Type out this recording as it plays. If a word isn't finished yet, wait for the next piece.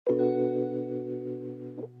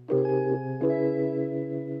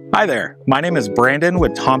Hi there, my name is Brandon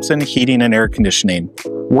with Thomson Heating and Air Conditioning.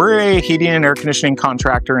 We're a heating and air conditioning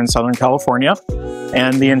contractor in Southern California,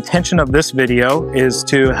 and the intention of this video is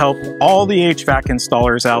to help all the HVAC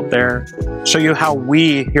installers out there show you how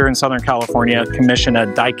we here in Southern California commission a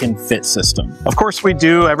Daikin Fit system. Of course, we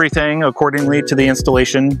do everything accordingly to the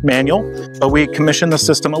installation manual, but we commission the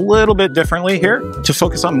system a little bit differently here to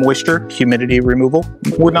focus on moisture, humidity removal.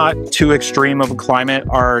 We're not too extreme of a climate.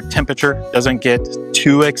 Our temperature doesn't get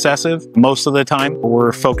too excessive most of the time.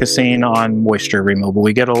 We're focusing on moisture removal.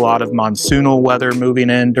 We get a lot of monsoonal weather moving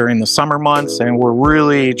in during the summer months, and we're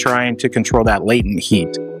really trying to control that latent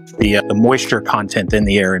heat, the moisture content in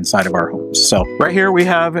the air inside of our homes. So right here we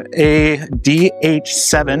have a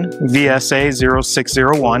DH7 VSA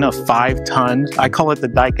 0601, a 5-ton. I call it the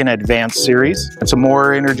Daikin Advanced series. It's a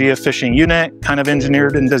more energy efficient unit, kind of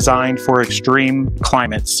engineered and designed for extreme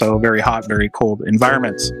climates, so very hot, very cold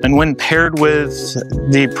environments. And when paired with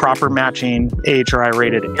the proper matching AHRI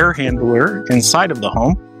rated air handler inside of the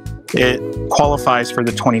home, it qualifies for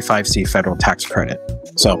the 25C federal tax credit.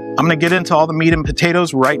 So I'm going to get into all the meat and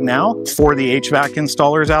potatoes right now for the HVAC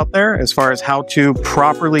installers out there as far as how to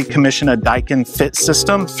properly commission a Daikin Fit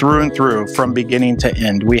system through and through from beginning to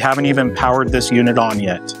end. We haven't even powered this unit on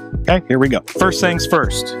yet. Okay, here we go. First things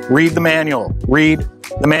first, read the manual. Read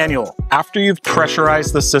the manual. After you've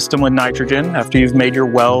pressurized the system with nitrogen, after you've made your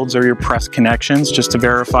welds or your press connections just to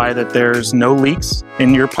verify that there's no leaks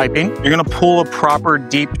in your piping, you're going to pull a proper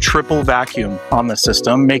deep triple vacuum on the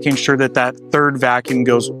system, making sure that that third vacuum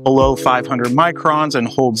goes below 500 microns and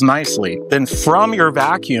holds nicely. Then from your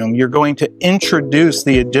vacuum, you're going to introduce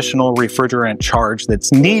the additional refrigerant charge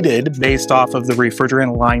that's needed based off of the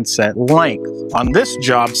refrigerant line set length. On this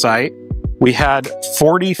job site, we had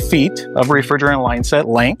 40 feet of refrigerant line set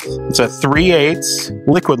length. It's a 3/8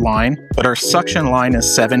 liquid line, but our suction line is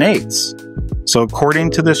 7/8. So according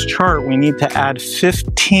to this chart, we need to add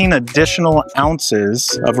 15 additional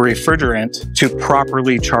ounces of refrigerant to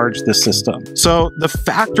properly charge the system. So the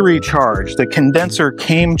factory charge, the condenser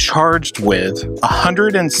came charged with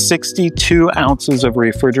 162 ounces of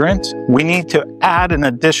refrigerant. We need to add an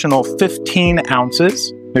additional 15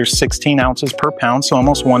 ounces. There's 16 ounces per pound, so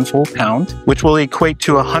almost 1 full pound, which will equate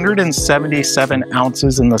to 177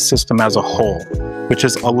 ounces in the system as a whole, which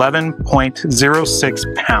is 11.06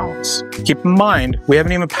 pounds. Keep in mind, we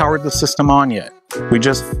haven't even powered the system on yet. We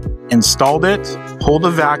just installed it, pulled a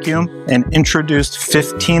vacuum, and introduced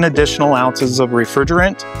 15 additional ounces of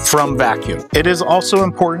refrigerant from vacuum. It is also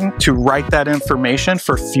important to write that information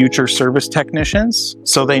for future service technicians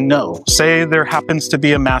so they know. Say there happens to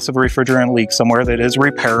be a massive refrigerant leak somewhere that is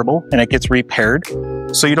repairable and it gets repaired.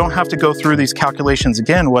 So you don't have to go through these calculations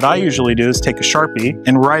again. What I usually do is take a Sharpie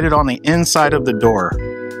and write it on the inside of the door.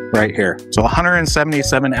 Right here. So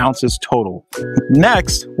 177 ounces total.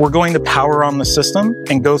 Next, we're going to power on the system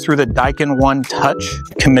and go through the Daikin One touch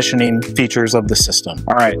commissioning features of the system.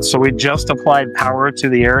 All right, so we just applied power to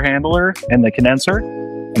the air handler and the condenser.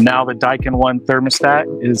 And now the Daikin One thermostat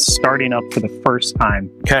is starting up for the first time.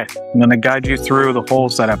 Okay, I'm going to guide you through the whole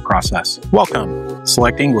setup process. Welcome.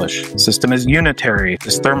 Select English. System is unitary.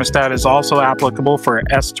 This thermostat is also applicable for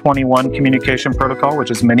S21 communication protocol,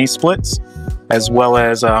 which is mini splits, as well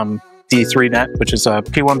as D3net, which is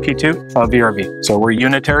P1, P2, VRV. So we're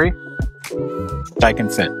unitary, Daikin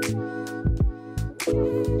Fit.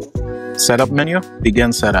 Setup menu,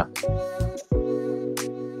 begin setup.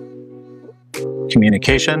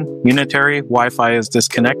 Communication, unitary, Wi-Fi is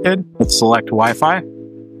disconnected. Let's select Wi-Fi.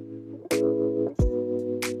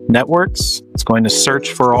 Networks, it's going to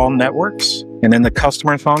search for all networks. And in the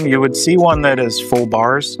customer phone, you would see one that is full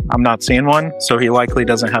bars. I'm not seeing one, so he likely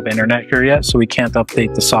doesn't have internet here yet, so we can't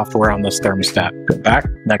update the software on this thermostat. Go back,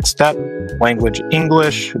 next step, language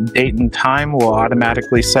English, date and time will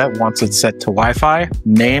automatically set once it's set to Wi-Fi.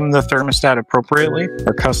 Name the thermostat appropriately.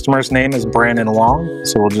 Our customer's name is Brandon Long,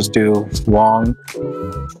 so we'll just do Long.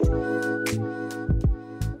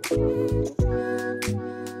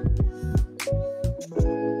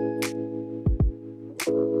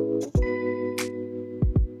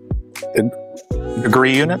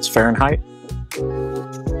 Degree units, Fahrenheit.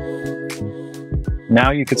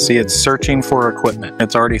 Now you can see it's searching for equipment.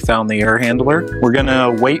 It's already found the air handler. We're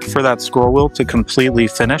gonna wait for that scroll wheel to completely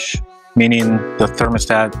finish, meaning the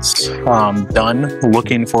thermostat's done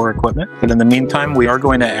looking for equipment. But in the meantime, we are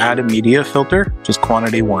going to add a media filter, just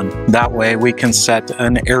quantity 1. That way we can set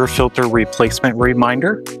an air filter replacement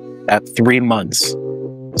reminder at 3 months.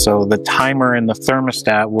 So the timer in the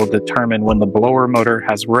thermostat will determine when the blower motor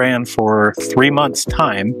has ran for 3 months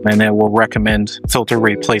time, and it will recommend filter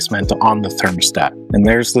replacement on the thermostat. And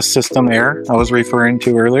there's the system air I was referring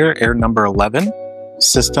to earlier, air number 11.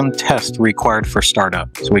 System test required for startup.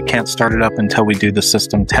 So we can't start it up until we do the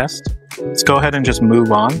system test. Let's go ahead and just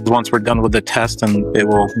move on. Once we're done with the test, and it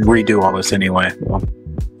will redo all this anyway.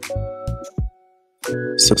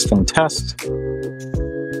 System test.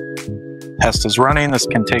 Test is running. This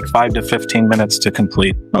can take 5 to 15 minutes to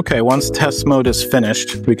complete. Okay, once test mode is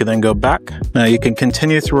finished, we can then go back. Now you can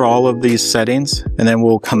continue through all of these settings, and then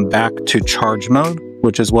we'll come back to charge mode,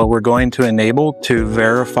 which is what we're going to enable to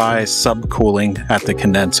verify subcooling at the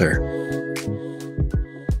condenser.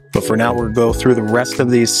 But for now, we'll go through the rest of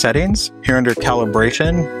these settings. Here under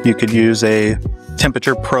calibration, you could use a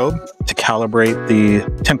temperature probe to calibrate the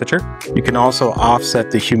temperature. You can also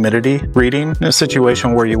offset the humidity reading. In a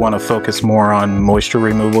situation where you want to focus more on moisture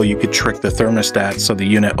removal, you could trick the thermostat so the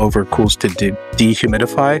unit overcools to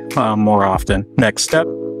dehumidify more often. Next step,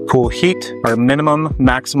 cool heat. Our minimum,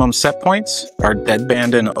 maximum set points are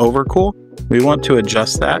deadband and overcool. We want to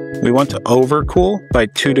adjust that. We want to overcool by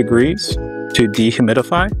 2 degrees to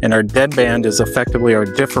dehumidify, and our deadband is effectively our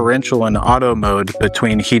differential in auto mode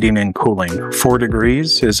between heating and cooling. 4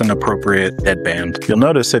 degrees is an appropriate deadband. You'll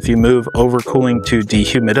notice if you move overcooling to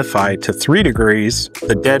dehumidify to 3 degrees,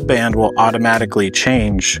 the deadband will automatically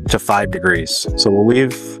change to 5 degrees. So we'll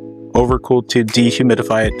leave overcooled to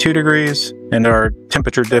dehumidify at 2 degrees, and our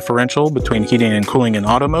temperature differential between heating and cooling in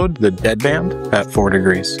auto mode, the deadband, at 4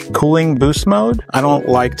 degrees. Cooling boost mode, I don't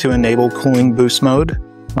like to enable cooling boost mode.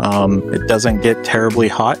 It doesn't get terribly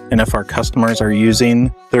hot, and if our customers are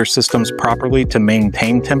using their systems properly to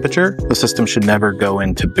maintain temperature, the system should never go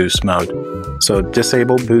into boost mode. So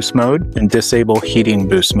disable boost mode and disable heating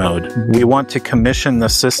boost mode. We want to commission the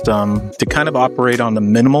system to kind of operate on the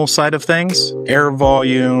minimal side of things. Air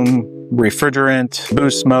volume, refrigerant,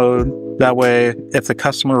 boost mode. That way, if the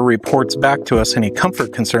customer reports back to us any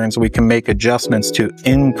comfort concerns, we can make adjustments to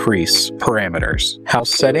increase parameters.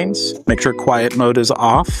 House settings, make sure quiet mode is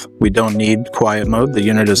off. We don't need quiet mode. The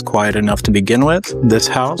unit is quiet enough to begin with. This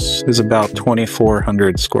house is about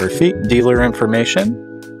 2,400 square feet. Dealer information.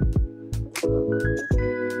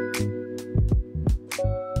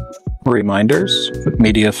 Reminders,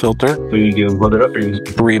 media filter. So you hold it up or you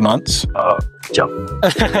 3 months. jump?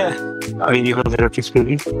 I mean, you hold it up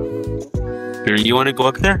exclusively. Here, you want to go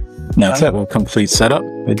up there? That's it. We'll complete setup.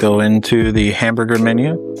 We go into the hamburger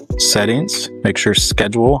menu, settings, make sure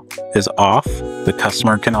schedule is off. The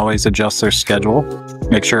customer can always adjust their schedule.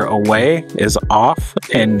 Make sure away is off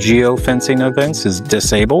and geofencing events is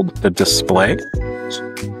disabled, the display.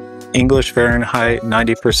 English Fahrenheit,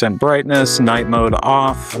 90% brightness, night mode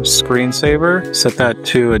off, screensaver, set that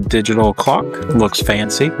to a digital clock, looks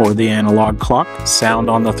fancy, or the analog clock. Sound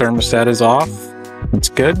on the thermostat is off, that's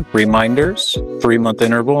good. Reminders, 3-month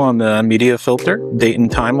interval on the media filter. Date and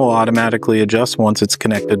time will automatically adjust once it's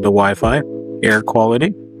connected to Wi-Fi. Air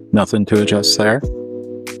quality, nothing to adjust there.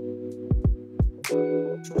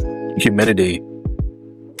 Humidity,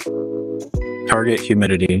 target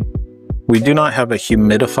humidity. We do not have a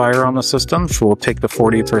humidifier on the system, so we'll take the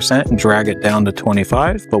 40% and drag it down to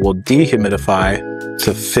 25, but we'll dehumidify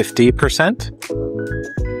to 50%.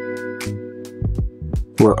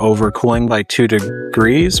 We're overcooling by 2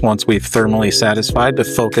 degrees once we've thermally satisfied to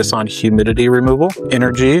focus on humidity removal.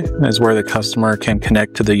 Energy is where the customer can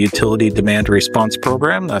connect to the utility demand response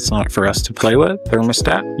program. That's not for us to play with.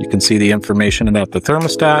 Thermostat, you can see the information about the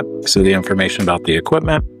thermostat, see the information about the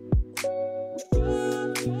equipment.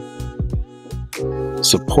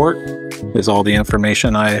 Support is all the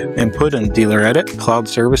information I input in dealer edit. Cloud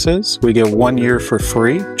services, we get 1 year for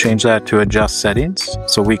free. Change that to adjust settings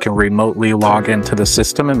so we can remotely log into the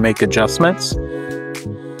system and make adjustments.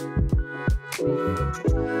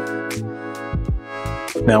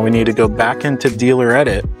 Now we need to go back into dealer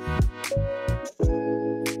edit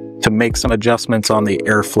to make some adjustments on the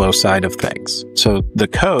airflow side of things. So the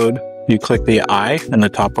code, you click the I in the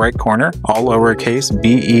top right corner, all lowercase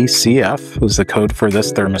BECF is the code for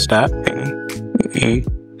this thermostat.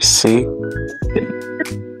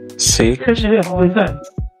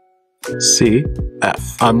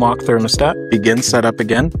 CF. Unlock thermostat, begin setup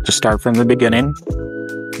again, just start from the beginning.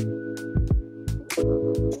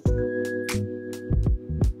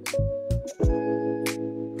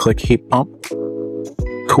 Click heat pump,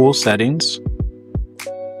 cool settings,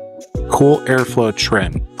 cool airflow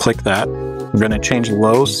trim. Click that. We're going to change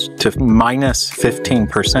lows to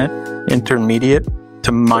 -15%, intermediate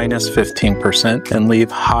to -15%, and leave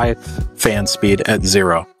high fan speed at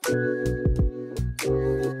 0.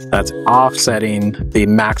 That's offsetting the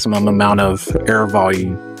maximum amount of air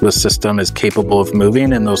volume the system is capable of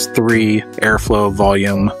moving in those 3 airflow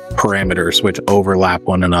volume parameters, which overlap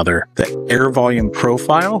one another. The air volume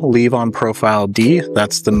profile, leave on profile D,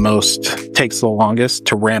 that's the most, takes the longest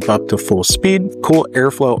to ramp up to full speed. Cool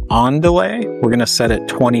airflow on delay, we're going to set it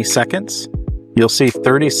 20 seconds. You'll see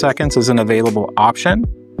 30 seconds is an available option,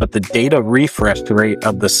 but the data refresh rate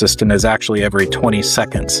of the system is actually every 20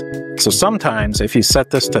 seconds. So sometimes if you set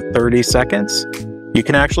this to 30 seconds, you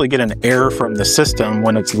can actually get an error from the system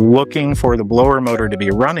when it's looking for the blower motor to be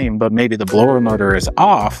running, but maybe the blower motor is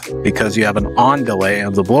off because you have an on delay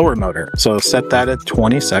of the blower motor. So set that at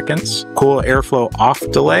 20 seconds. Cool airflow off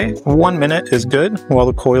delay, 1 minute is good while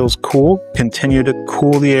the coil's cool. Continue to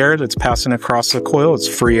cool the air that's passing across the coil. It's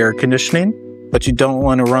free air conditioning. But you don't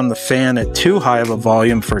want to run the fan at too high of a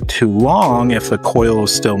volume for too long if the coil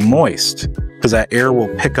is still moist, because that air will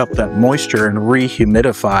pick up that moisture and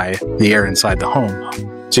rehumidify the air inside the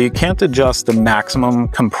home. So you can't adjust the maximum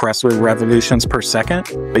compressor revolutions per second,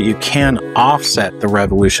 but you can offset the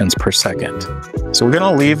revolutions per second. So we're going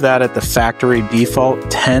to leave that at the factory default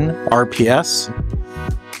 10 RPS.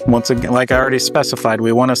 Once again, like I already specified,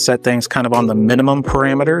 we want to set things kind of on the minimum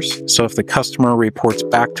parameters. So if the customer reports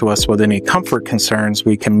back to us with any comfort concerns,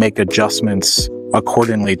 we can make adjustments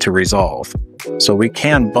accordingly to resolve. So we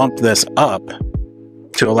can bump this up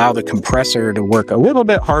to allow the compressor to work a little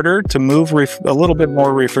bit harder to move a little bit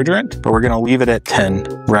more refrigerant, but we're going to leave it at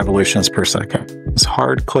 10 revolutions per second. It's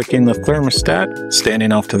hard clicking the thermostat,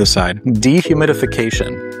 standing off to the side.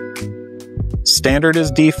 Dehumidification. Standard is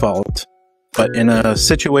default. But in a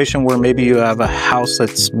situation where maybe you have a house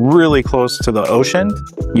that's really close to the ocean,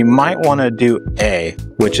 you might want to do A,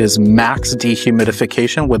 which is max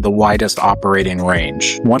dehumidification with the widest operating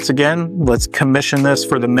range. Once again, let's commission this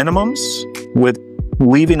for the minimums with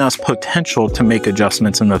leaving us potential to make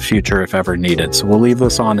adjustments in the future if ever needed. So we'll leave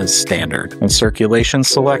this on as standard. And circulation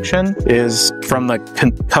selection is from the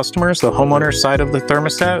customers, the homeowner side of the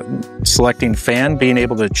thermostat, selecting fan, being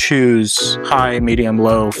able to choose high, medium,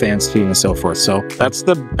 low, fan speed, and so forth. So that's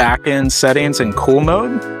the back end settings in cool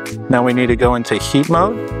mode. Now we need to go into heat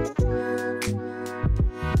mode.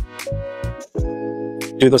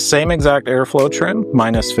 Do the same exact airflow trim,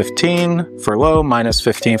 minus 15 for low, minus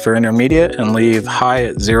 15 for intermediate, and leave high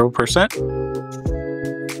at 0%.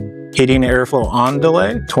 Heating airflow on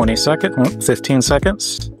delay, 15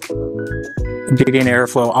 seconds. Heating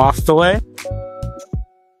airflow off delay,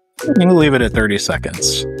 and leave it at 30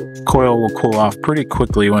 seconds. Coil will cool off pretty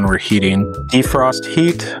quickly when we're heating. Defrost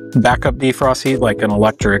heat, backup defrost heat like an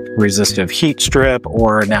electric resistive heat strip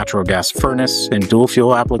or a natural gas furnace in dual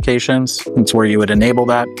fuel applications. It's where you would enable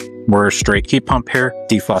that. We're a straight heat pump here.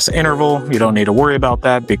 Defrost interval, you don't need to worry about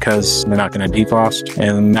that because they're not going to defrost.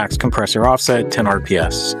 And max compressor offset, 10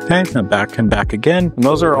 RPS. Okay, now back and back again. And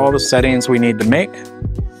those are all the settings we need to make.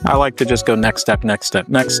 I like to just go next step, next step,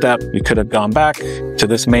 next step. You could have gone back to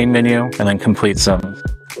this main menu and then complete some.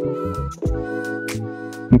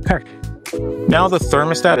 Okay. Now the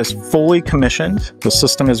thermostat is fully commissioned. The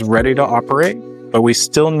system is ready to operate, but we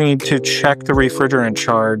still need to check the refrigerant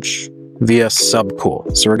charge via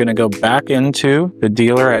subcool. So we're going to go back into the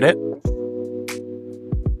dealer edit.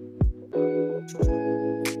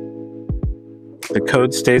 The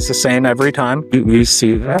code stays the same every time. You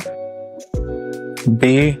see that.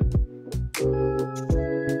 B,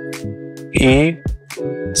 E,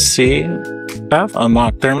 C, F,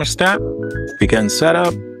 unlock thermostat, begin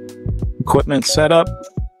setup, equipment setup,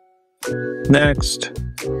 next,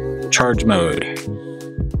 charge mode.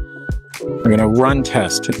 We're going to run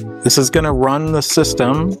test. This is going to run the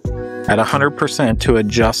system at 100% to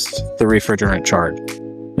adjust the refrigerant charge.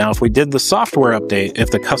 Now, if we did the software update,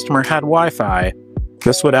 if the customer had Wi-Fi,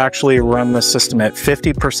 this would actually run the system at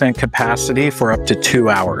 50% capacity for up to 2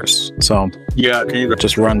 hours. So yeah,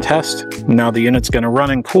 just run test. Now the unit's going to run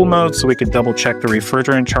in cool mode, so we could double check the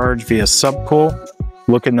refrigerant charge via subcool.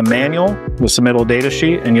 Look in the manual, the submittal data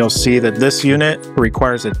sheet, and you'll see that this unit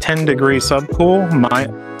requires a 10-degree subcool,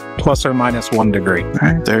 plus or minus 1 degree. All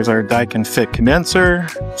right, there's our Daikin Fit condenser.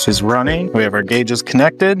 This is running. We have our gauges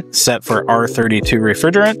connected, set for R32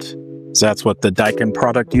 refrigerant. So that's what the Daikin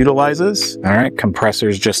product utilizes. All right,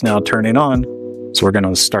 compressor's just now turning on. So we're going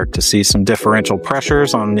to start to see some differential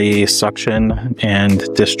pressures on the suction and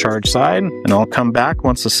discharge side. And I'll come back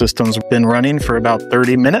once the system's been running for about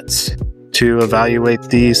 30 minutes to evaluate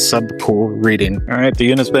the subcool reading. All right, the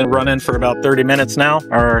unit's been running for about 30 minutes now.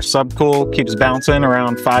 Our subcool keeps bouncing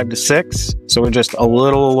around 5 to 6. So we're just a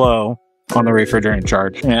little low on the refrigerant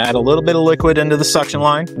charge. And add a little bit of liquid into the suction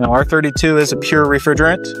line. Now R32 is a pure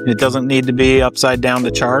refrigerant. It doesn't need to be upside down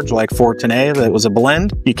to charge like 410A that was a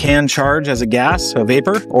blend. You can charge as a gas, a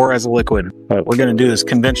vapor, or as a liquid. But we're going to do this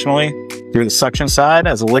conventionally through the suction side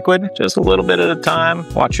as a liquid, just a little bit at a time.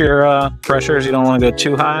 Watch your pressures. You don't want to go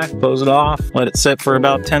too high. Close it off. Let it sit for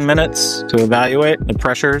about 10 minutes to evaluate the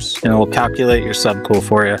pressures, and it will calculate your subcool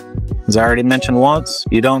for you. As I already mentioned once,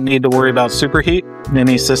 you don't need to worry about superheat.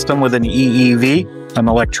 Any system with an EEV, an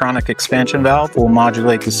electronic expansion valve, will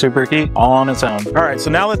modulate the superheat all on its own. All right, so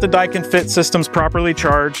now that the Daikin Fit system's properly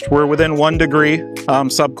charged, we're within 1 degree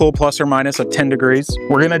subcool plus or minus of 10 degrees.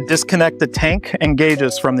 We're gonna disconnect the tank and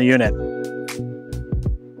gauges from the unit.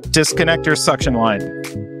 Disconnect your suction line.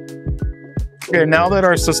 Okay, now that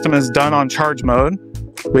our system is done on charge mode,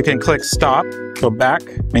 we can click stop, go back,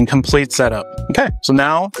 and complete setup. Okay, so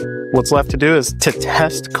now what's left to do is to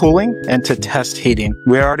test cooling and to test heating.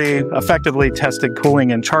 We already effectively tested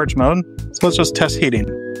cooling in charge mode, so let's just test heating.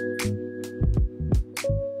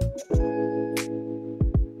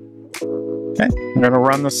 Okay, we're gonna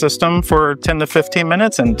run the system for 10 to 15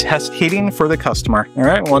 minutes and test heating for the customer. All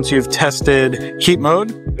right, once you've tested heat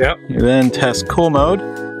mode, you then test cool mode.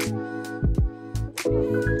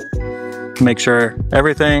 Make sure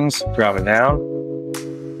everything's dropping down,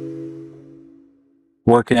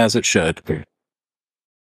 working as it should.